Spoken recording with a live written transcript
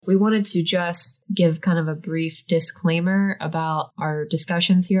we wanted to just give kind of a brief disclaimer about our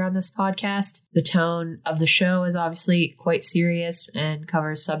discussions here on this podcast. The tone of the show is obviously quite serious and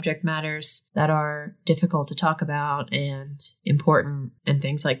covers subject matters that are difficult to talk about and important and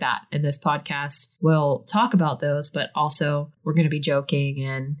things like that. And this podcast will talk about those, but also we're going to be joking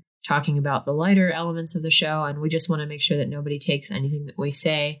and talking about the lighter elements of the show. And we just want to make sure that nobody takes anything that we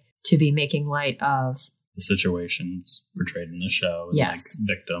say to be making light of the situations portrayed in the show, and yes,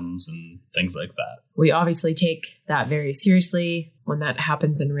 like victims and things like that. We obviously take that very seriously when that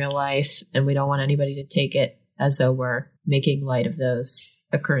happens in real life, and we don't want anybody to take it as though we're making light of those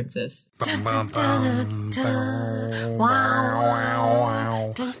occurrences.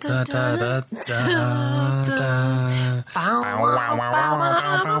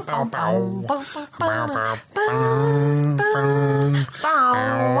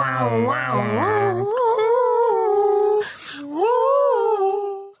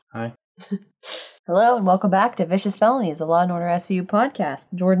 Hi. Hello and welcome back to Vicious Felonies, a Law & Order SVU podcast.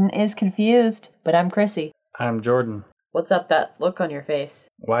 Jordan is confused, but I'm Chrissy. I'm Jordan. What's up that look on your face?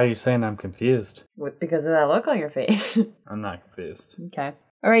 Why are you saying I'm confused? Because of that look on your face. I'm not confused. Okay.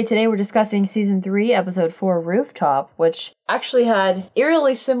 All right, today we're discussing Season 3, Episode 4, Rooftop, which actually had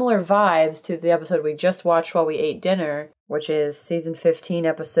eerily similar vibes to the episode we just watched while we ate dinner, which is Season 15,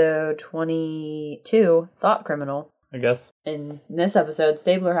 Episode 22, Thought Criminal. I guess. In this episode,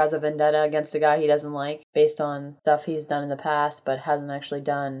 Stabler has a vendetta against a guy he doesn't like based on stuff he's done in the past but hasn't actually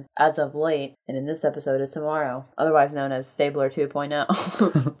done as of late. And in this episode, it's Amaro, otherwise known as Stabler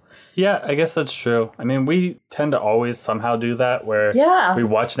 2.0. Yeah, I guess that's true. I mean, we tend to always somehow do that where we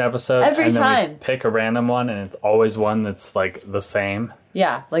watch an episode every and then time we pick a random one and it's always one that's like the same.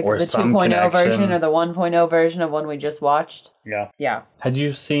 Yeah, like or the 2.0 version or the 1.0 version of one we just watched. Yeah. Yeah. Had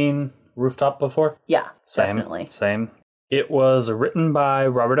you seen Rooftop before? Yeah, Same. definitely. Same. It was written by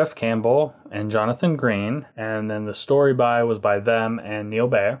Robert F. Campbell and Jonathan Green, and then the story was by them and Neil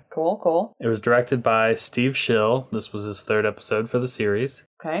Baer. Cool. It was directed by Steve Schill. This was his third episode for the series.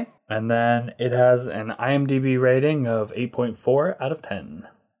 Okay. And then it has an IMDb rating of 8.4 out of 10.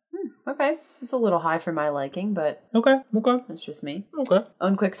 Okay. It's a little high for my liking, but Okay. that's just me. Okay.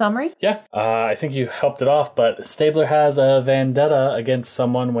 Own quick summary? Yeah. I think you helped it off, but Stabler has a vendetta against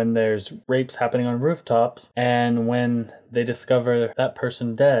someone when there's rapes happening on rooftops, and when they discover that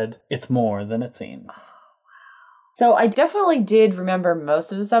person dead, it's more than it seems. So I definitely did remember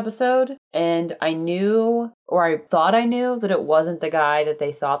most of this episode, and I knew, or I thought I knew, that it wasn't the guy that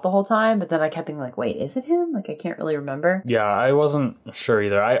they thought the whole time, but then I kept being like, wait, is it him? Like, I can't really remember. Yeah, I wasn't sure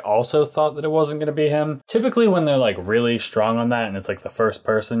either. I also thought that it wasn't going to be him. Typically when they're like really strong on that and it's like the first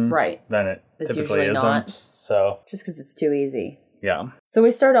person, right, then it's typically usually isn't. not. So just because it's too easy. Yeah. So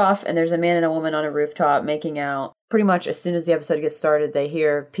we start off, and there's a man and a woman on a rooftop making out. Pretty much as soon as the episode gets started, they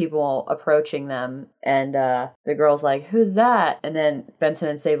hear people approaching them, and the girl's like, who's that? And then Benson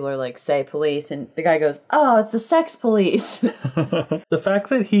and Stabler like say police, and the guy goes, oh, it's the sex police. The fact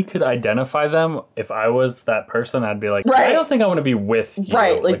that he could identify them, if I was that person, I'd be like, right, I don't think I want to be with you.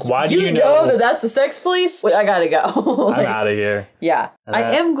 Right. Like why do you know that that's the sex police? Wait, I gotta go. I'm out of here. Yeah.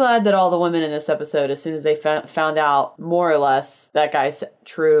 I am glad that all the women in this episode, as soon as they found out more or less that guy's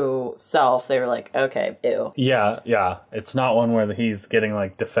true self, they were like, okay, ew. Yeah. It's not one where he's getting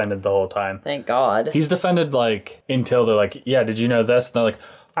like defended the whole time. Thank God. He's defended like until they're like, yeah, did you know this? And they're like,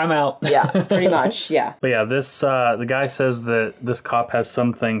 I'm out. Yeah, pretty much, yeah. But yeah, this the guy says that this cop has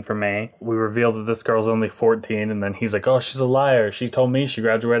something for me. We reveal that this girl's only 14, and then he's like, oh, she's a liar. She told me she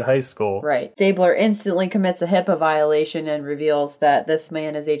graduated high school. Right. Stabler instantly commits a HIPAA violation and reveals that this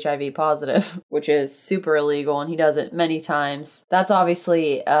man is HIV positive, which is super illegal, and he does it many times. That's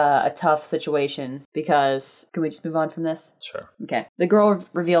obviously a tough situation, because... Can we just move on from this? Sure. Okay. The girl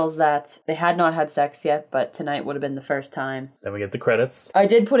reveals that they had not had sex yet, but tonight would have been the first time. Then we get the credits. I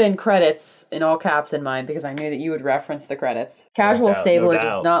did put in credits in all caps in mine because I knew that you would reference the credits. Casual Stabler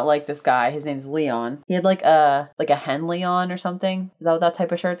does not like this guy. His name's Leon. He had like a hen Leon or something. Is that what that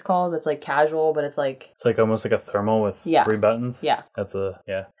type of shirt's called? It's like casual, but it's like almost like a thermal with 3 buttons. Yeah. That's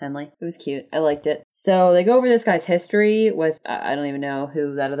Henley. It was cute. I liked it. So they go over this guy's history with, I don't even know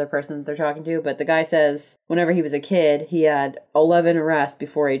who that other person that they're talking to, but the guy says whenever he was a kid, he had 11 arrests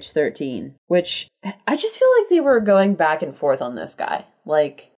before age 13, which I just feel like they were going back and forth on this guy.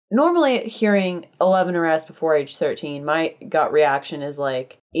 Like, normally hearing 11 arrests before age 13, my gut reaction is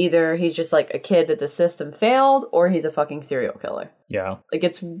like, either he's just like a kid that the system failed, or he's a fucking serial killer. Yeah. Like,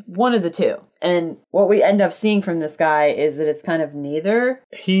 it's one of the two. And what we end up seeing from this guy is that it's kind of neither.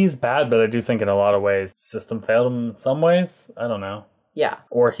 He's bad, but I do think in a lot of ways, the system failed him in some ways. I don't know. Yeah.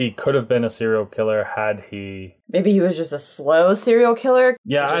 Or he could have been a serial killer had he... Maybe he was just a slow serial killer.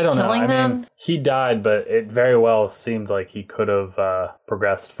 Yeah, I don't know. I mean, he died, but it very well seemed like he could have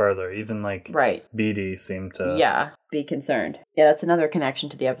progressed further. Even like BD seemed to... Yeah, be concerned. Yeah, that's another connection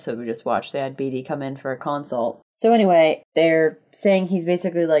to the episode we just watched. They had BD come in for a consult. So anyway, they're saying he's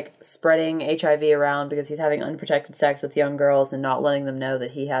basically like spreading HIV around because he's having unprotected sex with young girls and not letting them know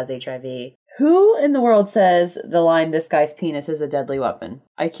that he has HIV. Who in the world says the line, "This guy's penis is a deadly weapon"?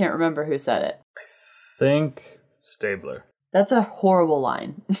 I can't remember who said it. I think Stabler. That's a horrible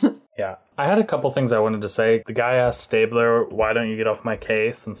line. Yeah. I had a couple things I wanted to say. The guy asked Stabler, "Why don't you get off my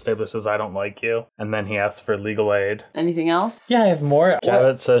case?" And Stabler says, "I don't like you." And then he asks for legal aid. Anything else? Yeah, I have more.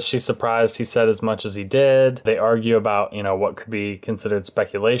 Cabot says she's surprised he said as much as he did. They argue about, what could be considered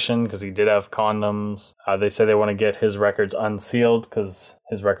speculation because he did have condoms. They say they want to get his records unsealed because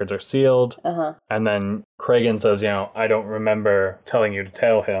his records are sealed. And then Cragen says, "I don't remember telling you to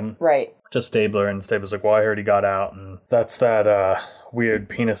tell him." Right. To Stabler, and Stabler's like, "Well, I heard he got out." And that's that weird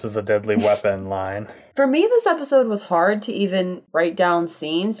penis is a deadly weapon line. For me, this episode was hard to even write down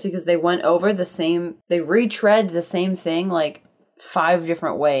scenes because they went over they retread the same thing like 5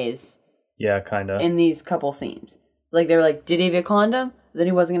 different ways. Yeah, kind of. In these couple scenes. Like, they were like, did he have a condom? Then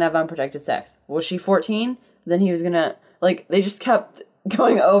he wasn't going to have unprotected sex. Was she 14? Then he was going to... Like, they just kept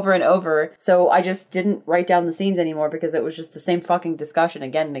going over and over. So I just didn't write down the scenes anymore because it was just the same fucking discussion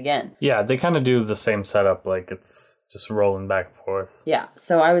again and again. Yeah, they kind of do the same setup. Like, it's just rolling back and forth. Yeah,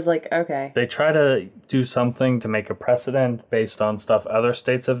 so I was like, okay. They try to do something to make a precedent based on stuff other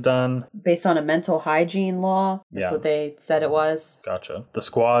states have done. Based on a mental hygiene law. That's what they said it was. Gotcha. The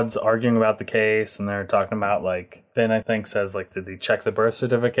squad's arguing about the case, and they're talking about, like, Finn, I think, says, like, did he check the birth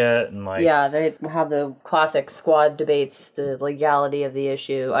certificate? And like, yeah, they have the classic squad debates, the legality of the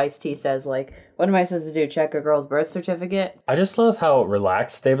issue. Ice-T says, like, what am I supposed to do, check a girl's birth certificate? I just love how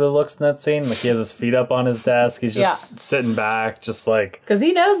relaxed Stabler looks in that scene. Like, he has his feet up on his desk. He's just sitting back, just like... Because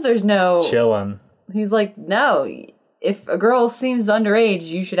he knows there's no... Chilling. He's like, no, if a girl seems underage,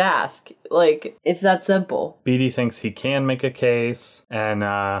 you should ask. Like, it's that simple. BD thinks he can make a case, and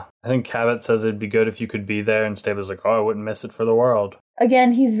I think Cabot says it'd be good if you could be there, and Stabler's like, "Oh, I wouldn't miss it for the world."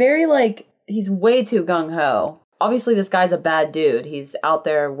 Again, he's very, like, he's way too gung-ho. Obviously, this guy's a bad dude. He's out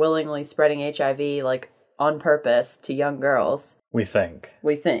there willingly spreading HIV, like, on purpose to young girls. We think.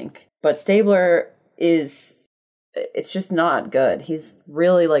 But Stabler is... It's just not good. He's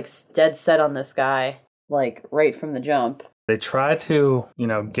really, like, dead set on this guy, like, right from the jump. They try to,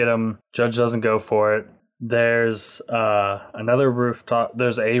 get him. Judge doesn't go for it. There's another rooftop.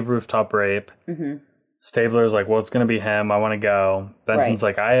 There's a rooftop rape. Mm-hmm. Stabler's like, well, it's going to be him. I want to go. Benson's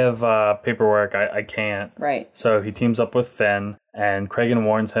like, I have paperwork. I can't. Right. So he teams up with Finn, and Cragen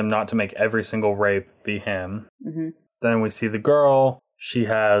warns him not to make every single rape be him. Mm-hmm. Then we see the girl. She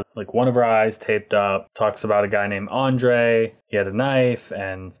has, like, one of her eyes taped up, talks about a guy named Andre. He had a knife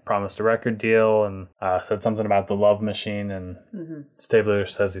and promised a record deal and said something about the love machine. And Stabler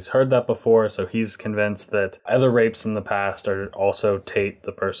says he's heard that before, so he's convinced that other rapes in the past are also Tate,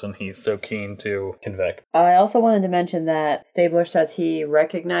 the person he's so keen to convict. I also wanted to mention that Stabler says he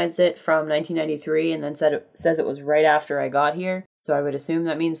recognized it from 1993 and then says it was right after I got here. So I would assume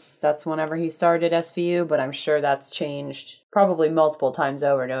that means that's whenever he started SVU, but I'm sure that's changed probably multiple times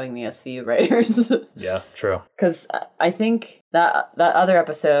over knowing the SVU writers. Yeah, true. Because I think that other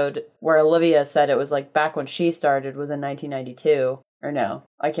episode where Olivia said it was like back when she started was in 1992. Or no,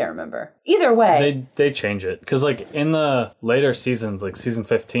 I can't remember. Either way. They change it. Because, like, in the later seasons, like season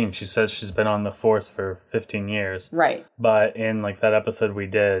 15, she says she's been on the force for 15 years. Right. But in, like, that episode we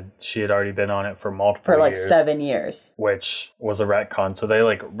did, she had already been on it for multiple years. For, like, 7 years. Which was a retcon. So they,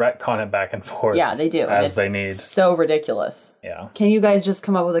 like, retcon it back and forth. Yeah, they do. As they need. So ridiculous. Yeah. Can you guys just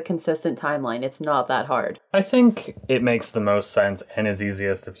come up with a consistent timeline? It's not that hard. I think it makes the most sense and is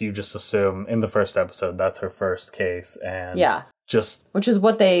easiest if you just assume in the first episode that's her first case. And yeah. Which is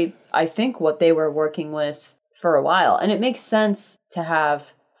what they were working with for a while. And it makes sense to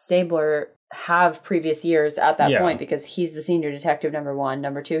have Stabler have previous years at that point because he's the senior detective, number one.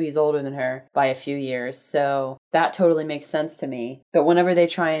 Number two, he's older than her by a few years. So that totally makes sense to me. But whenever they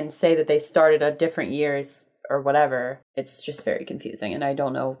try and say that they started at different years or whatever, it's just very confusing. And I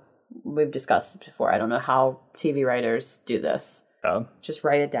don't know, we've discussed it before, I don't know how TV writers do this. Just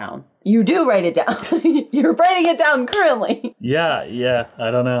write it down. You do write it down. You're writing it down currently. Yeah. I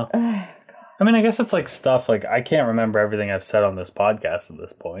don't know. I mean, I guess it's like stuff like I can't remember everything I've said on this podcast at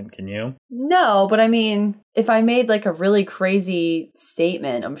this point. Can you? No, but I mean, if I made like a really crazy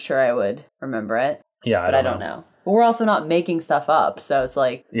statement, I'm sure I would remember it. Yeah, but I don't know. But we're also not making stuff up, so it's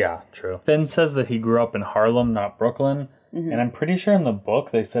like... Yeah, true. Finn says that he grew up in Harlem, not Brooklyn. And I'm pretty sure in the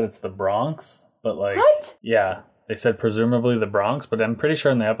book they said it's the Bronx, but like... What? Yeah. They said presumably the Bronx, but I'm pretty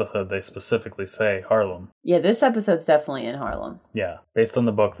sure in the episode they specifically say Harlem. Yeah, this episode's definitely in Harlem. Yeah. Based on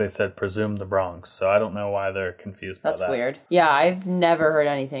the book, they said presume the Bronx, so I don't know why they're confused by that. That's weird. Yeah, I've never heard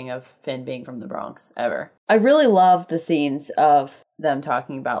anything of Finn being from the Bronx, ever. I really love the scenes of them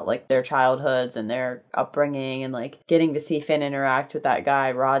talking about, like, their childhoods and their upbringing and, like, getting to see Finn interact with that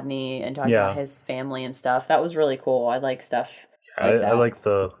guy, Rodney, and talking about his family and stuff. That was really cool. I like stuff like that. I like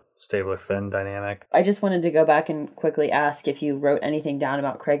the Stabler-Finn dynamic. I just wanted to go back and quickly ask if you wrote anything down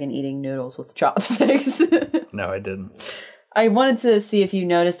about Cragen eating noodles with chopsticks. No, I didn't. I wanted to see if you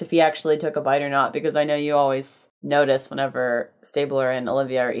noticed if he actually took a bite or not, because I know you always notice whenever Stabler and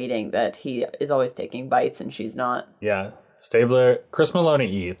Olivia are eating that he is always taking bites and she's not. Yeah. Stabler, Chris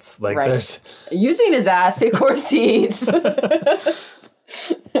Maloney eats. Like, there's... Using his ass, of course he eats. Chris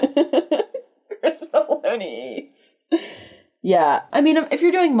Maloney eats. Yeah, I mean, if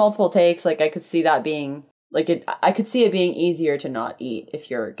you're doing multiple takes, like, I could see that being, like, I could see it being easier to not eat if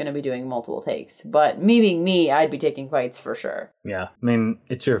you're going to be doing multiple takes. But me being me, I'd be taking bites for sure. Yeah, I mean,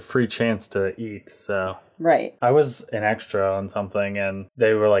 it's your free chance to eat, so... Right. I was an extra on something, and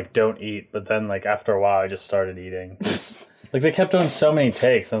they were like, don't eat, but then, like, after a while, I just started eating. Like, they kept doing so many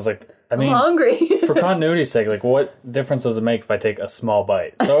takes, and I was like, I mean... I'm hungry. For continuity's sake, like, what difference does it make if I take a small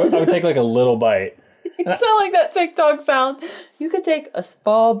bite? So I would take, like, a little bite. You sound like that TikTok sound. You could take a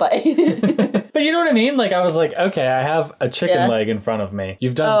small bite. But you know what I mean? Like, I was like, okay, I have a chicken leg in front of me.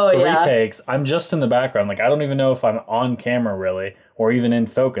 You've done 3 takes. I'm just in the background. Like, I don't even know if I'm on camera, really, or even in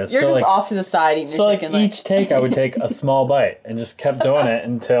focus. You're just off to the side eating your chicken leg. Each take, I would take a small bite and just kept doing it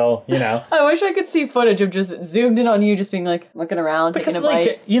until, you know. I wish I could see footage of just zoomed in on you just being, like, looking around, taking a bite.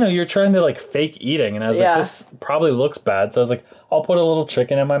 Like, you know, you're trying to, like, fake eating. And I was like, this probably looks bad. So I was like, I'll put a little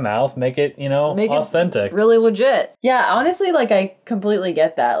chicken in my mouth, make it, you know, authentic. Really legit. Yeah, honestly, like, I completely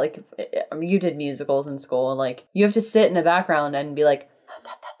get that. Like, I mean, you did musicals in school, and, like, you have to sit in the background and be like,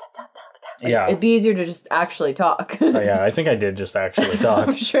 like, it'd be easier to just actually talk. Oh, yeah, I think I did just actually talk.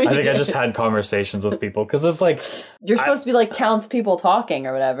 I'm sure I think I just had conversations with people, because it's like... You're supposed to be, like, townspeople talking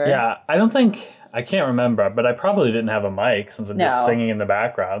or whatever. Yeah, I can't remember, but I probably didn't have a mic since I'm just singing in the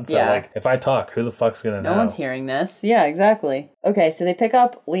background. So, like, if I talk, who the fuck's gonna know? No one's hearing this. Yeah, exactly. Okay, so they pick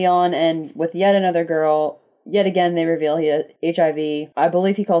up Leon, and with yet another girl... Yet again, they reveal he has HIV. I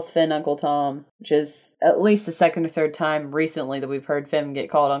believe he calls Finn Uncle Tom, which is at least the second or third time recently that we've heard Finn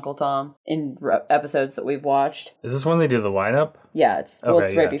get called Uncle Tom in episodes that we've watched. Is this when they do the lineup? Yeah, it's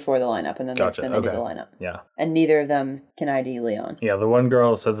right before the lineup, and then they do the lineup. Yeah. And neither of them can ID Leon. Yeah, the one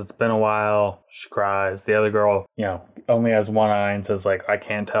girl says it's been a while. She cries. The other girl, you know, only has one eye and says, like, I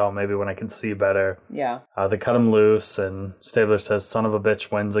can't tell. Maybe when I can see better. Yeah. They cut him loose, and Stabler says, son of a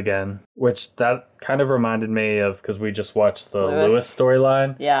bitch wins again. Which that kind of reminded me of, because we just watched the Lewis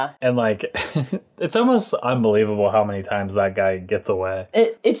storyline. Yeah. And, like, it's almost unbelievable how many times that guy gets away.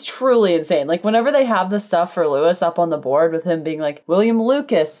 It's truly insane. Like, whenever they have the stuff for Lewis up on the board with him being like, William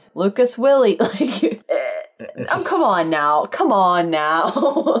Lucas Willie, like, come on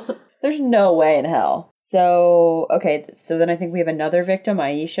now. There's no way in hell. So, okay, so then I think we have another victim,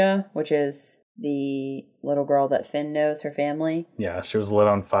 Aisha, which is the little girl that Finn knows, her family. Yeah, she was lit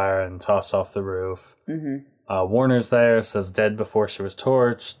on fire and tossed off the roof. Mm-hmm. Warner's there, says dead before she was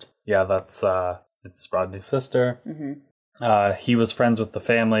torched. Yeah, it's Rodney's sister. Mm-hmm. He was friends with the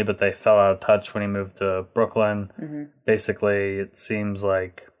family, but they fell out of touch when he moved to Brooklyn. Mm-hmm. Basically, it seems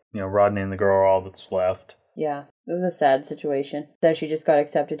like, you know, Rodney and the girl are all that's left. Yeah, it was a sad situation. So she just got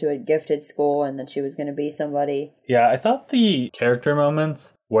accepted to a gifted school and that she was going to be somebody. Yeah, I thought the character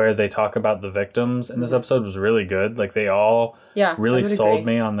moments where they talk about the victims in this episode was really good. Like, they all really sold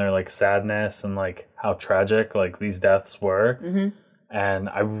me on their, like, sadness and, like, how tragic, like, these deaths were. Mm-hmm. And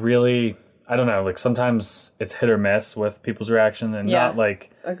I don't know, like, sometimes it's hit or miss with people's reaction and not,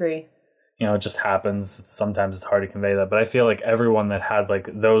 like... Agree. You know, it just happens. Sometimes it's hard to convey that. But I feel like everyone that had, like,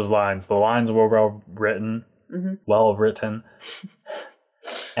 those lines, the lines were well written.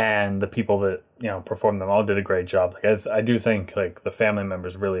 And the people that, you know, performed them all did a great job. Like, I do think, like, the family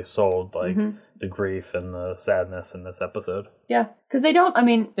members really sold, like, the grief and the sadness in this episode. Yeah. Because they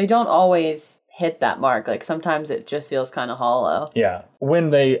don't always hit that mark. Like, sometimes it just feels kind of hollow. Yeah. When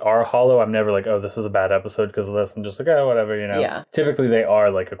they are hollow, I'm never like, oh, this is a bad episode because of this. I'm just like, oh, whatever, you know. Yeah. Typically, they are,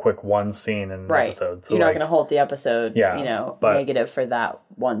 like, a quick one scene in an episode. So, you're not going to hold the episode, you know, negative for that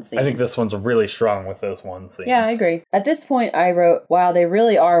one scene. I think this one's really strong with those one scenes. Yeah, I agree. At this point, I wrote, wow, they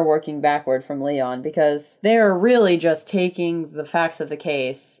really are working backward from Leon, because they are really just taking the facts of the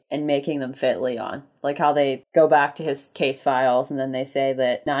case and making them fit Leon. Like how they go back to his case files and then they say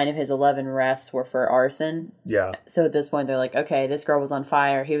that 9 of his 11 arrests were for arson. Yeah. So at this point, they're like, okay, this girl was on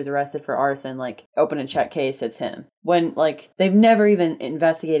fire. He was arrested for arson. Like, open and check case, it's him. When, like, they've never even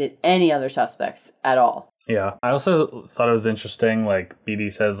investigated any other suspects at all. Yeah. I also thought it was interesting, like,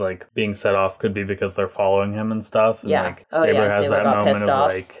 BD says, like, being set off could be because they're following him and stuff. And, Yeah. like, Stabler has Stabler that got moment pissed of,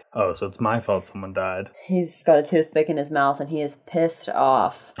 off. like, oh, so it's my fault someone died. He's got a toothpick in his mouth and he is pissed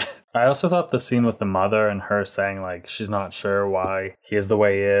off. I also thought the scene with the mother and her saying, like, she's not sure why he is the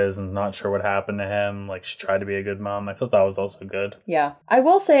way he is and not sure what happened to him. Like, she tried to be a good mom. I thought that was also good. Yeah. I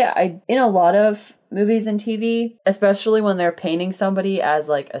will say, in a lot of movies and TV, especially when they're painting somebody as,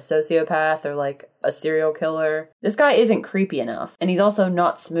 like, a sociopath or, like, a serial killer, this guy isn't creepy enough. And he's also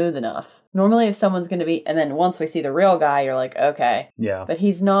not smooth enough. Normally, if someone's going to be... And then once we see the real guy, you're like, okay. Yeah. But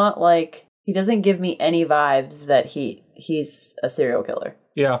he's not, like... He doesn't give me any vibes that he's a serial killer.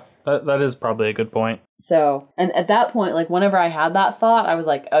 Yeah, that is probably a good point. So, and at that point, like, whenever I had that thought, I was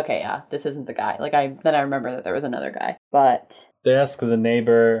like, okay, yeah, this isn't the guy. Like, then I remember that there was another guy. But... They ask the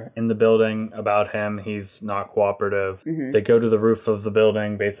neighbor in the building about him. He's not cooperative. Mm-hmm. They go to the roof of the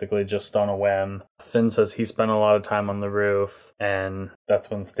building, basically just on a whim. Finn says he spent a lot of time on the roof, and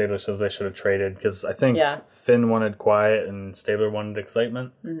that's when Stabler says they should have traded, because I think Finn wanted quiet and Stabler wanted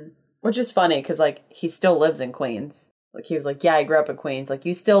excitement. Mm-hmm. Which is funny, because, like, he still lives in Queens. Like, he was like, yeah, I grew up in Queens. Like,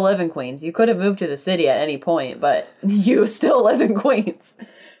 you still live in Queens. You could have moved to the city at any point, but you still live in Queens.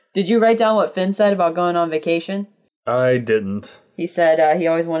 Did you write down what Finn said about going on vacation? I didn't. He said he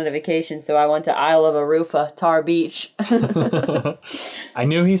always wanted a vacation, so I went to Isle of Arufa, Tar Beach. I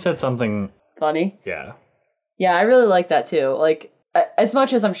knew he said something... Funny? Yeah. Yeah, I really like that, too. Like, as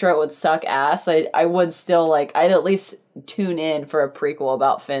much as I'm sure it would suck ass, I would still, like, I'd at least tune in for a prequel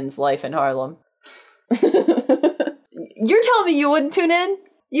about Finn's life in Harlem. You're telling me you wouldn't tune in?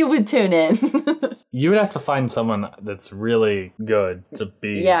 You would tune in. You would have to find someone that's really good to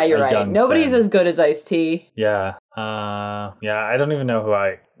be. Yeah, you're right. Nobody's Finn. as good as Ice-T. Yeah. I don't even know who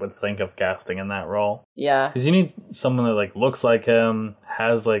I would think of casting in that role. Yeah. Because you need someone that, like, looks like him,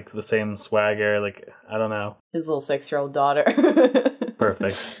 has, like, the same swagger, like, I don't know. His little 6-year-old daughter.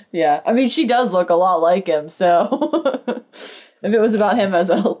 Perfect. Yeah. I mean, she does look a lot like him, so... if it was about him as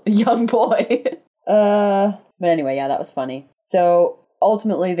a young boy. But anyway, yeah, that was funny. So...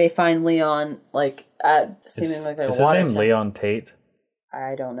 Ultimately, they find Leon, like, at seeming like a water... Is his name Leon Tate?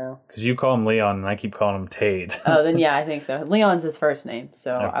 I don't know. Because you call him Leon, and I keep calling him Tate. Oh, then yeah, I think so. Leon's his first name,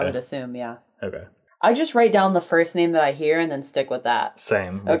 so okay. I would assume, yeah. Okay. I just write down the first name that I hear and then stick with that.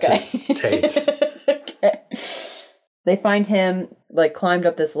 Same, which is Tate. Okay. They find him, like, climbed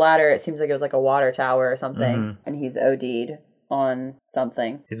up this ladder. It seems like it was like a water tower or something, and he's OD'd on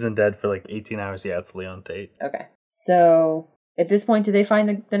something. He's been dead for, like, 18 hours. Yeah, it's Leon Tate. Okay. So... At this point, do they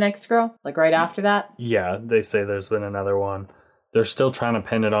find the next girl? Like, right after that? Yeah, they say there's been another one. They're still trying to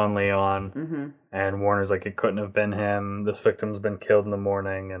pin it on Leon. And Warner's like, it couldn't have been him. This victim's been killed in the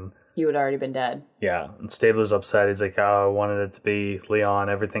morning. And he would already been dead. Yeah. And Stabler's upset. He's like, oh, I wanted it to be Leon.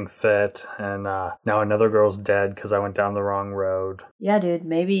 Everything fit. And now another girl's dead because I went down the wrong road. Yeah, dude.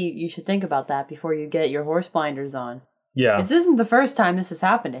 Maybe you should think about that before you get your horse blinders on. Yeah. This isn't the first time this has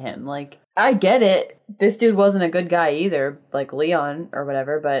happened to him. Like, I get it. This dude wasn't a good guy either, like Leon or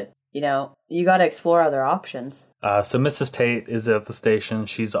whatever, but, you know, you gotta explore other options. So Mrs. Tate is at the station.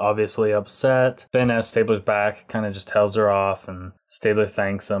 She's obviously upset. Finn, as Stabler's back, kind of just tells her off, and Stabler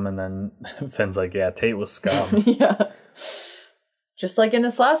thanks him, and then Finn's like, yeah, Tate was scum. Yeah. Just like in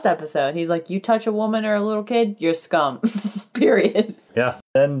this last episode, he's like, you touch a woman or a little kid, you're scum. Period. Yeah.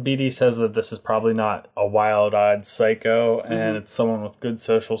 Then BD says that this is probably not a wild-eyed psycho, and it's someone with good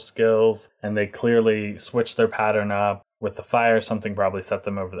social skills, and they clearly switched their pattern up. With the fire, something probably set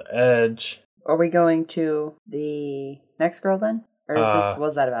them over the edge. Are we going to the next girl then? Or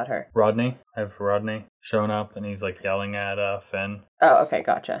was that about her? Rodney. I have Rodney showing up, and he's, like, yelling at Finn. Oh, okay,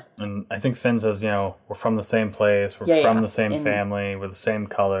 gotcha. And I think Finn says, you know, we're from the same place, we're from the same family, we're the same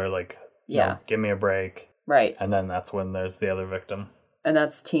color, like, you know, give me a break. Right. And then that's when there's the other victim. And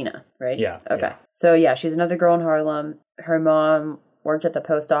that's Tina, right? Yeah. Okay. Yeah. So, yeah, she's another girl in Harlem. Her mom worked at the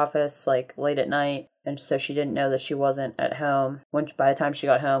post office, like, late at night, and so she didn't know that she wasn't at home. By the time she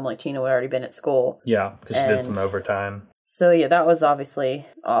got home, like, Tina would already been at school. Yeah, because she did some overtime. So yeah, that was obviously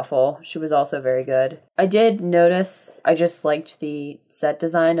awful. She was also very good. I did notice, I just liked the set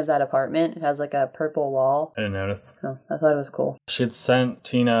design of that apartment. It has like a purple wall. I didn't notice. Oh, I thought it was cool. She had sent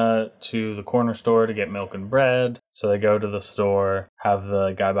Tina to the corner store to get milk and bread. So they go to the store, have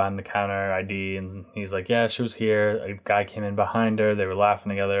the guy behind the counter ID, and he's like, yeah, she was here. A guy came in behind her. They were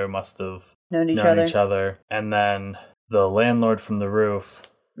laughing together, must have Known each other. And then the landlord from the roof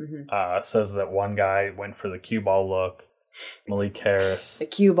says that one guy went for the cue ball look. Malik Harris. The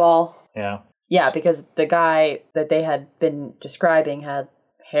cue ball. Yeah. Yeah, because the guy that they had been describing had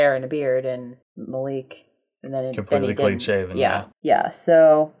hair and a beard, and Malik, and then completely clean shaven. Yeah.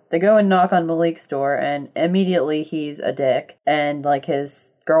 So they go and knock on Malik's door, and immediately he's a dick, and like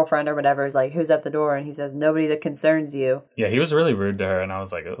his girlfriend or whatever is like, "Who's at the door?" And he says, "Nobody that concerns you." Yeah, he was really rude to her, and I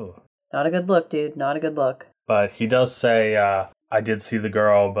was like, "Oh, not a good look, dude. Not a good look." But he does say, "I did see the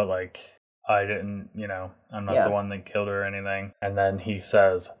girl, but like." I didn't, I'm not the one that killed her or anything. And then he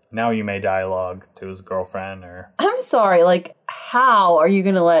says, now you may dialogue to his girlfriend or... I'm sorry, like, how are you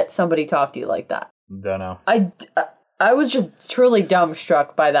going to let somebody talk to you like that? Don't know. I was just truly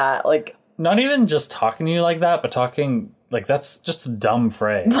dumbstruck by that, like... Not even just talking to you like that, but talking... Like, that's just a dumb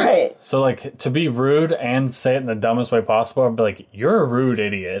phrase. Right. So, like, to be rude and say it in the dumbest way possible, I'd be like, you're a rude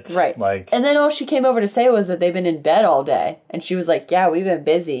idiot. Right. Like, and then all she came over to say was that they've been in bed all day. And she was like, yeah, we've been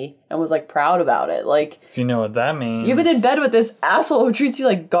busy. And was, like, proud about it. Like... If you know what that means... You've been in bed with this asshole who treats you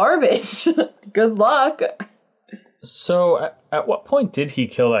like garbage. Good luck. So, at what point did he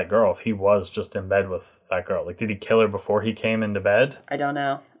kill that girl if he was just in bed with that girl? Like, did he kill her before he came into bed? I don't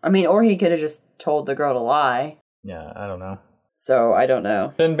know. I mean, or he could have just told the girl to lie. Yeah, I don't know. So, I don't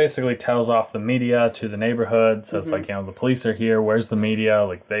know. Then basically tells off the media to the neighborhood, says, like, the police are here, where's the media?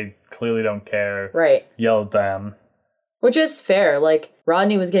 Like, they clearly don't care. Right. Yell at them. Which is fair. Like,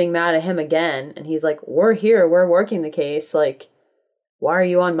 Rodney was getting mad at him again, and he's like, we're here, we're working the case. Like, why are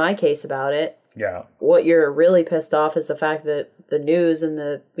you on my case about it? Yeah. What you're really pissed off is the fact that the news and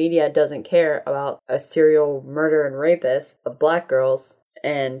the media doesn't care about a serial murder and rapist of black girls.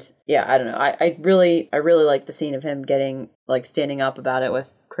 And yeah, I don't know. I really like the scene of him getting, like, standing up about it with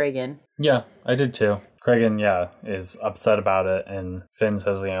Cragen. Yeah, I did too. Cragen, is upset about it. And Finn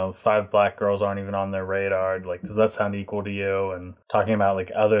says, 5 black girls aren't even on their radar. Like, does that sound equal to you? And talking about,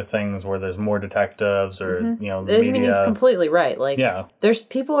 like, other things where there's more detectives or, the media. I mean, he's completely right. Like, there's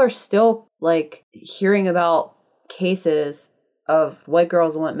people are still, like, hearing about cases of white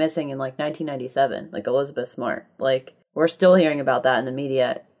girls went missing in, like, 1997. Like, Elizabeth Smart. Like, we're still hearing about that in the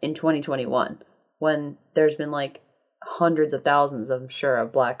media in 2021 when there's been, like, hundreds of thousands, I'm sure,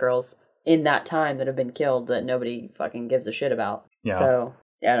 of black girls in that time that have been killed that nobody fucking gives a shit about. Yeah. So,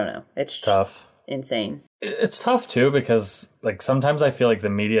 I don't know. It's tough. Insane. It's tough, too, because, like, sometimes I feel like the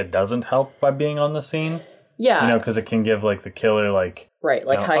media doesn't help by being on the scene. Yeah. Because it can give, like, the killer, like... Right,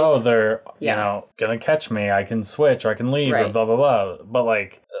 like hype. Oh, they're, gonna catch me. I can switch or I can leave or blah, blah, blah. But,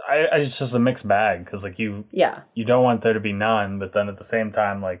 like, it's just a mixed bag because, like, you don't want there to be none, but then at the same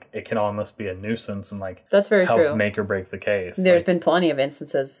time, like, it can almost be a nuisance and, like, that's very help true. Make or break the case. There's been plenty of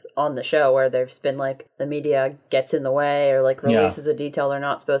instances on the show where there's been, like, the media gets in the way or, like, releases a detail they're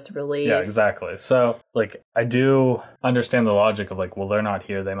not supposed to release. Yeah, exactly. So, like, I do understand the logic of, like, well, they're not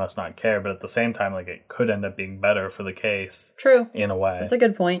here, they must not care, but at the same time, like, it could end up being better for the case. True. In a way. That's a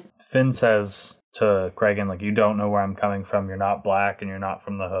good point. Finn says to Cragen, like, you don't know where I'm coming from, you're not black and you're not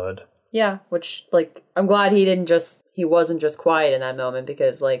from the hood. Yeah, which, like, I'm glad he wasn't just quiet in that moment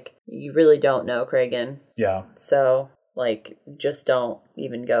because, like, you really don't know Cragen. Yeah. So, like, just don't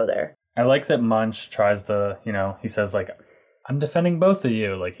even go there. I like that Munch tries to, he says, like, I'm defending both of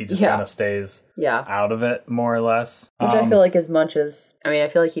you. Like, he just kind of stays out of it, more or less. Which I feel like is Munch's. I mean, I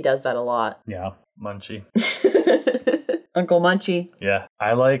feel like he does that a lot. Yeah, Munchie. Uncle Munchie. Yeah.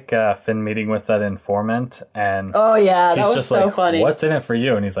 I like Finn meeting with that informant, and oh yeah, that was just so funny. What's in it for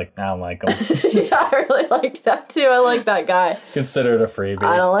you? And he's like, I don't like him. Yeah, I really liked that too. I like that guy. Consider it a freebie.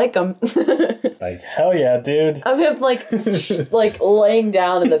 I don't like him. Like, hell yeah, dude. Of him, like, like laying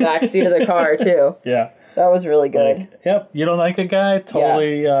down in the back seat of the car too. Yeah. That was really good. Like, yep, you don't like a guy?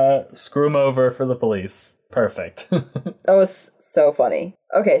 Totally screw him over for the police. Perfect. That was so funny.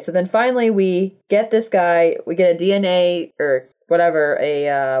 Okay, so then finally we get this guy, we get a DNA or whatever,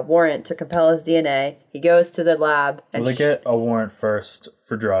 a warrant to compel his DNA. He goes to the lab. And they get a warrant first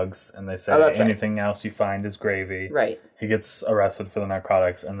for drugs, and they say anything else you find is gravy. Right. He gets arrested for the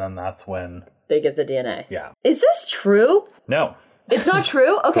narcotics, and then that's when... they get the DNA. Yeah. Is this true? No. It's not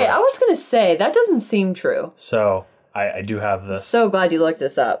true? Okay, I was going to say, that doesn't seem true. So, I do have this. So glad you looked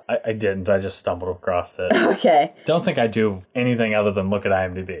this up. I didn't. I just stumbled across it. Okay. Don't think I do anything other than look at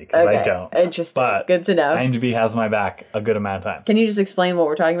IMDb, because I don't. Interesting. But good to know. IMDb has my back a good amount of time. Can you just explain what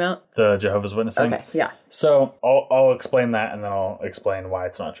we're talking about? The Jehovah's Witness thing? Okay, yeah. So I'll explain that, and then I'll explain why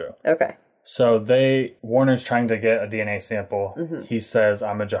it's not true. Okay. So Warner's trying to get a DNA sample. Mm-hmm. He says,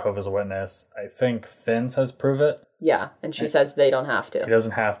 I'm a Jehovah's Witness. I think Finn says, prove it. Yeah, and she says they don't have to. He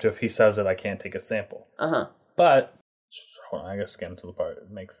doesn't have to. If he says it, I can't take a sample. Uh-huh. But, hold on, I gotta skim to the part.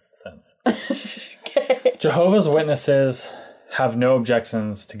 It makes sense. Okay. Jehovah's Witnesses have no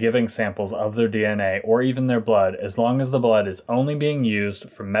objections to giving samples of their DNA or even their blood, as long as the blood is only being used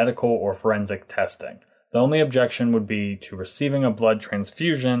for medical or forensic testing. The only objection would be to receiving a blood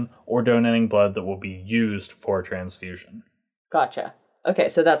transfusion or donating blood that will be used for transfusion. Gotcha. Okay,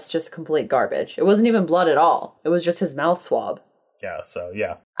 so that's just complete garbage. It wasn't even blood at all. It was just his mouth swab. Yeah, so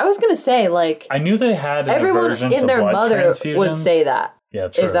yeah. I was going to say, like... I knew they had an everyone aversion in to their blood mother transfusions. would say that. Yeah,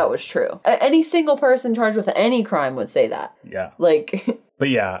 true. If that was true. Any single person charged with any crime would say that. Yeah. Like... But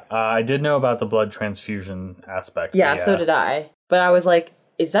yeah, I did know about the blood transfusion aspect. Yeah, so did I. But I was like,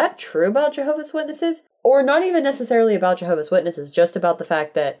 is that true about Jehovah's Witnesses? Or not even necessarily about Jehovah's Witnesses, just about the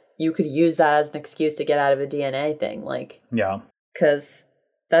fact that you could use that as an excuse to get out of a DNA thing. Like, yeah. Because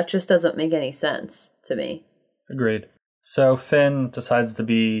that just doesn't make any sense to me. Agreed. So Finn decides to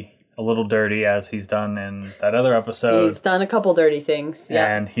be a little dirty, as he's done in that other episode. He's done a couple dirty things,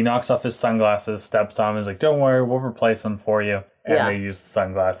 yeah. And he knocks off his sunglasses, steps on him, is like, don't worry, we'll replace them for you. And they use the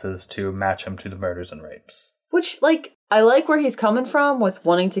sunglasses to match him to the murders and rapes. Which, like, I like where he's coming from with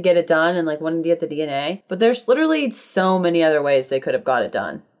wanting to get it done and, like, wanting to get the DNA. But there's literally so many other ways they could have got it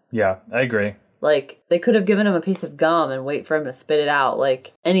done. Yeah, I agree. Like, they could have given him a piece of gum and wait for him to spit it out.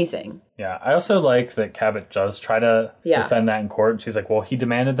 Like, anything. Yeah, I also like that Cabot does try to defend that in court. She's like, well, he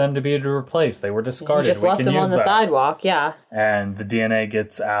demanded them to be replaced. They were discarded. He just left them on the sidewalk, yeah. And the DNA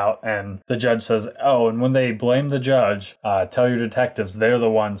gets out, and the judge says, oh, and when they blame the judge, tell your detectives they're the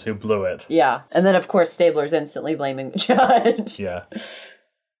ones who blew it. Yeah, and then, of course, Stabler's instantly blaming the judge. Yeah.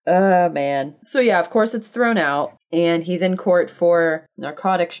 Oh, man. So, yeah, of course it's thrown out, and he's in court for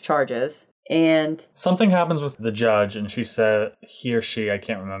narcotics charges. And something happens with the judge, and she said, he or she, I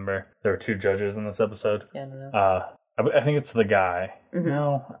can't remember. There are two judges in this episode. Yeah, I don't know. I think it's the guy. Mm-hmm.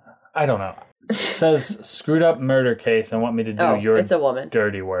 No, I don't know. It says, screwed up murder case and want me to do your it's a woman.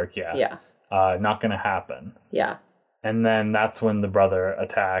 Dirty work. Yeah. Yeah. Not going to happen. Yeah. And then that's when the brother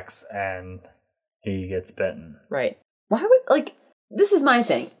attacks and he gets bitten. Right. Why would, like... This is my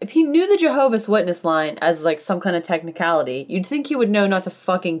thing. If he knew the Jehovah's Witness line as, like, some kind of technicality, you'd think he would know not to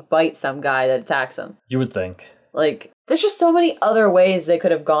fucking bite some guy that attacks him. You would think. Like, there's just so many other ways they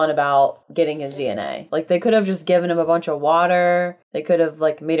could have gone about getting his DNA. Like, they could have just given him a bunch of water. They could have,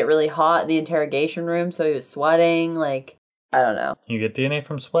 like, made it really hot in the interrogation room so he was sweating. Like, I don't know. You get DNA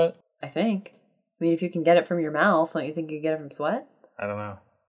from sweat? I think. I mean, if you can get it from your mouth, don't you think you can get it from sweat? I don't know.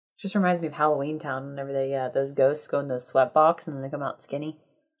 Just reminds me of Halloween Town whenever those ghosts go in the sweat box and then they come out skinny.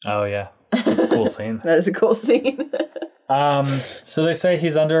 Oh, yeah. That's a cool scene. That is a cool scene. So they say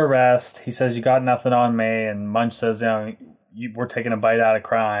he's under arrest. He says, you got nothing on me. And Munch says, we're taking a bite out of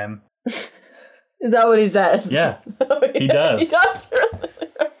crime. Is that what he says? Yeah, he does. He does.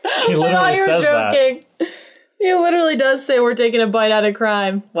 He literally says that. He literally does say we're taking a bite out of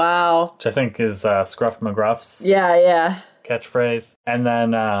crime. Wow. Which I think is Scruff McGruff's catchphrase. And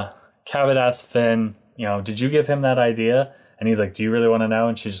then Cabot asks Finn, did you give him that idea? And he's like, do you really want to know?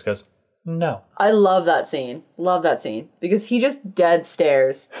 And she just goes, no. I love that scene. Love that scene. Because he just dead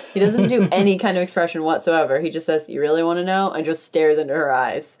stares. He doesn't do any kind of expression whatsoever. He just says, you really want to know? And just stares into her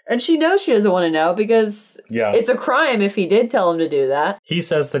eyes. And she knows she doesn't want to know because it's a crime if he did tell him to do that. He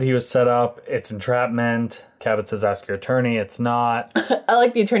says that he was set up. It's entrapment. Cabot says, ask your attorney. It's not. I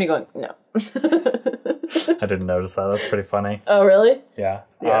like the attorney going, no. I didn't notice that. That's pretty funny. Oh, really? Yeah.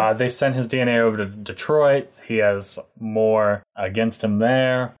 They sent his DNA over to Detroit. He has more against him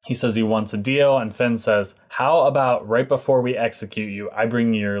there. He says he wants a deal, and Finn says, how about right before we execute you, I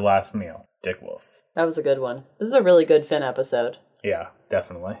bring you your last meal? Dick Wolf. That was a good one. This is a really good Finn episode. Yeah,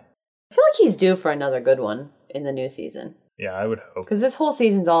 definitely. I feel like he's due for another good one in the new season. Yeah, I would hope. Because this whole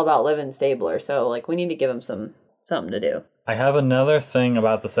season's all about living Stabler, so we need to give him something to do. I have another thing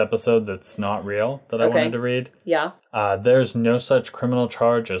about this episode that's not real that I wanted to read. Yeah. There's no such criminal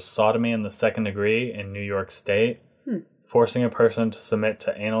charge as sodomy in the second degree in New York State. Forcing a person to submit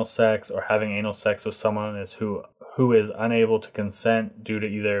to anal sex or having anal sex with someone who is unable to consent due to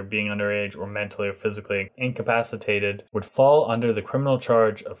either being underage or mentally or physically incapacitated would fall under the criminal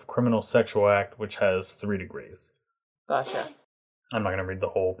charge of criminal sexual act, which has 3 degrees. Gotcha. I'm not going to read the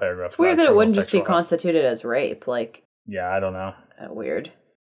whole paragraph. It's weird that it wouldn't just be constituted as rape. Like, yeah, I don't know. Weird.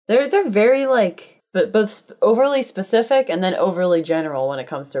 They're very like, but both overly specific and then overly general when it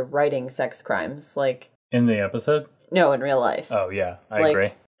comes to writing sex crimes. Like in the episode? No, in real life. Oh yeah, I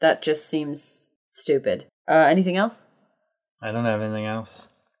agree. That just seems stupid. Anything else? I don't have anything else.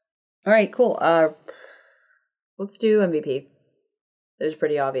 All right, cool. Let's do MVP. There's a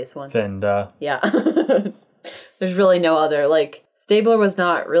pretty obvious one. Finn, yeah. There's really no other. Like, Stabler was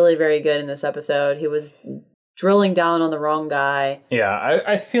not really very good in this episode. He was drilling down on the wrong guy. Yeah,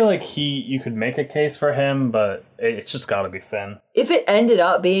 I feel like you could make a case for him, but it's just got to be Finn. If it ended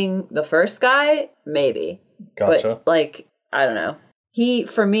up being the first guy, maybe. Gotcha. But, like, I don't know.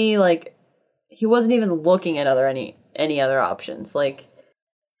 For me, like, he wasn't even looking at any other options. Like,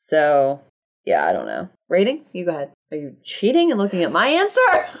 so, yeah, I don't know. Rating? You go ahead. Are you cheating and looking at my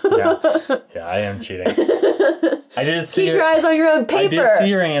answer? Yeah, I am cheating. I did see Keep your eyes on your own paper. I did see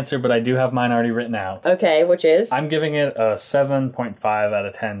your answer, but I do have mine already written out. Okay, which is? I'm giving it a 7.5 out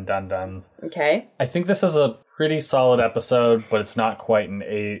of 10 dun-duns. Okay. I think this is a pretty solid episode, but it's not quite an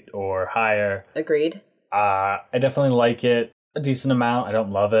 8 or higher. Agreed. I definitely like it a decent amount. I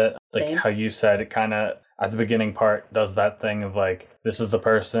don't love it. Like Same. how you said, it kind of, at the beginning part, does that thing of like, this is the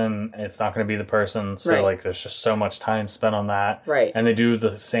person, it's not going to be the person. So right. like, there's just so much time spent on that. Right. And they do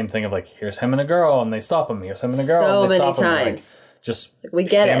the same thing of like, here's him and a girl, and they stop him. Here's him and a girl, so and they many stop him. times. Like, just we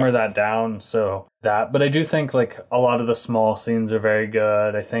get hammer that down. So that, but I do think like a lot of the small scenes are very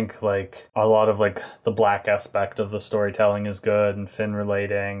good. I think like a lot of like the black aspect of the storytelling is good, and Finn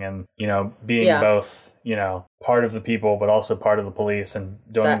relating, and you know, being both, you know, part of the people but also part of the police, and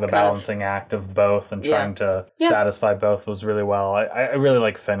doing that the balancing act of both and trying to satisfy both was really well. I really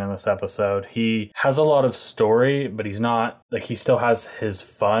like Finn in this episode. He has a lot of story, but he's not like, he still has his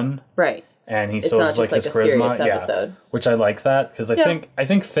fun. Right. And he still has like his charisma, episode. Which I like that, because I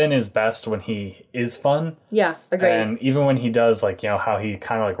think Finn is best when he is fun. Yeah, agreed. And even when he does, like, you know, how he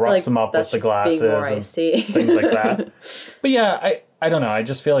kind of like roughs him up with the glasses and things like that. But yeah, I don't know. I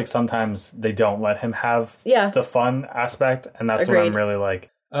just feel like sometimes they don't let him have the fun aspect, and that's what I'm really like.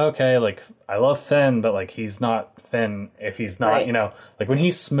 Okay, like I love Finn, but like he's not Finn if he's not, you know, like when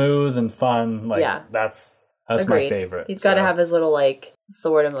he's smooth and fun, like that's my favorite. He's got to have his little like, what's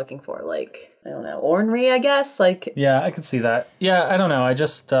the word I'm looking for? Like, I don't know, ornery, I guess. Like, yeah, I could see that. Yeah, I don't know. I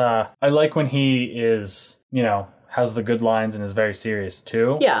just I like when he is, you know, has the good lines and is very serious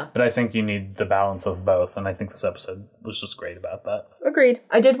too. Yeah. But I think you need the balance of both, and I think this episode was just great about that. Agreed.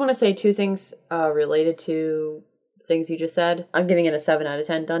 I did want to say two things related to things you just said. I'm giving it a 7 out of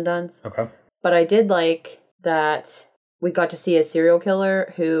 10 dun-duns. Okay. But I did like that we got to see a serial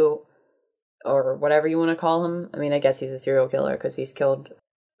killer who, or whatever you want to call him. I mean, I guess he's a serial killer because he's killed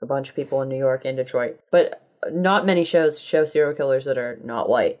a bunch of people in New York and Detroit. But not many shows show serial killers that are not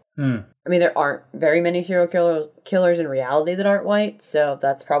white. I mean, there aren't very many serial killers in reality that aren't white, so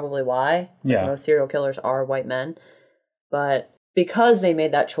that's probably why. Yeah. Most serial killers are white men. But because they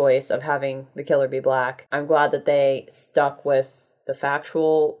made that choice of having the killer be black, I'm glad that they stuck with the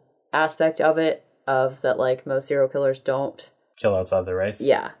factual aspect of it, of that, like, most serial killers don't kill outside the race.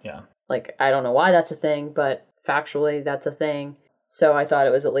 Yeah. Yeah. Like, I don't know why that's a thing, but factually that's a thing. So I thought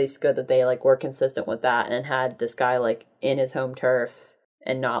it was at least good that they, like, were consistent with that and had this guy, like, in his home turf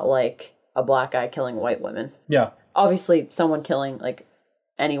and not, like, a black guy killing white women. Yeah. Obviously, someone killing, like,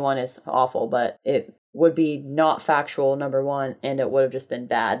 anyone is awful, but it would be not factual, number one, and it would have just been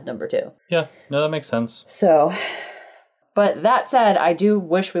bad, number two. Yeah. No, that makes sense. So, but that said, I do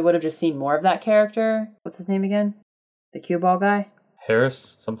wish we would have just seen more of that character. What's his name again? The cue ball guy?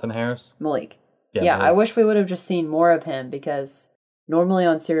 Harris? Something Harris? Malik. Yeah, Malik. I wish we would have just seen more of him, because normally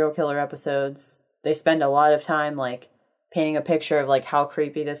on serial killer episodes, they spend a lot of time, like, painting a picture of, like, how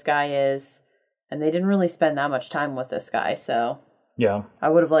creepy this guy is, and they didn't really spend that much time with this guy, so yeah, I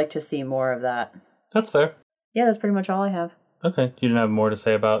would have liked to see more of that. That's fair. Yeah, that's pretty much all I have. Okay, you didn't have more to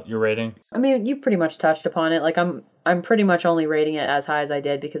say about your rating? I mean, you pretty much touched upon it. Like, I'm pretty much only rating it as high as I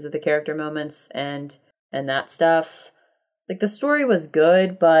did because of the character moments and that stuff. Like, the story was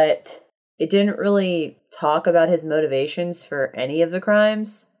good, but it didn't really talk about his motivations for any of the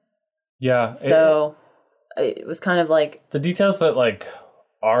crimes. Yeah. So it was kind of like, the details that, like,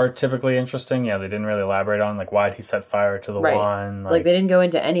 are typically interesting, yeah, they didn't really elaborate on, like, why did he set fire to the one. Like, they didn't go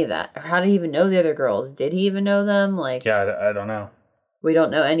into any of that. Or how did he even know the other girls? Did he even know them? Like, yeah, I don't know. We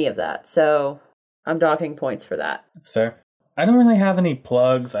don't know any of that. So I'm docking points for that. That's fair. I don't really have any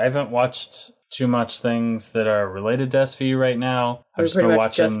plugs. I haven't watched too much things that are related to SVU right now. We've pretty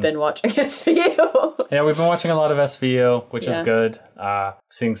much just been watching SVU. Yeah, we've been watching a lot of SVU, which is good.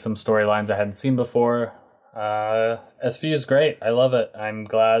 Seeing some storylines I hadn't seen before. SVU is great. I love it. I'm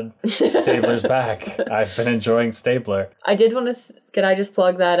glad Stabler's back. I've been enjoying Stabler. I did want to... Can I just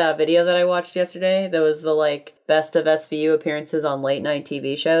plug that video that I watched yesterday? That was the, like, best of SVU appearances on late night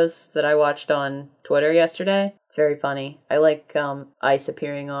TV shows that I watched on Twitter yesterday. It's very funny. I like Ice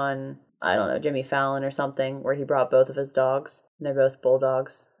appearing on, I don't know, Jimmy Fallon or something, where he brought both of his dogs. And they're both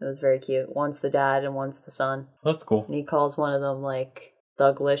bulldogs. It was very cute. One's the dad and one's the son. That's cool. And he calls one of them, like...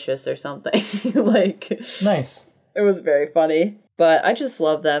 Thuglicious or something. Like, nice. It was very funny, but I just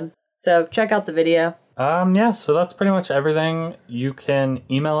love them. So check out the video. Yeah, so that's pretty much everything. You can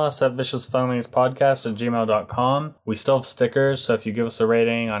email us at viciousfunnies@gmail.com. We still have stickers, so if you give us a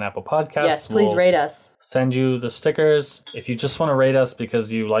rating on Apple Podcasts, yes, please rate us. Send you the stickers. If you just want to rate us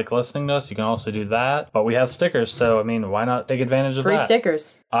because you like listening to us, you can also do that. But we have stickers, so I mean, why not take advantage of that? Free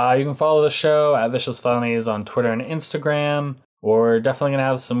stickers. You can follow the show at Vicious Funnies on Twitter and Instagram. We're definitely going to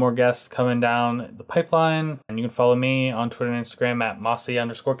have some more guests coming down the pipeline. And you can follow me on Twitter and Instagram at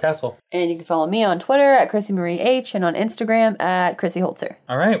Mossy_Castle. And you can follow me on Twitter at Chrissy Marie H and on Instagram at Chrissy Holzer.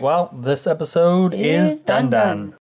 All right. Well, this episode is done.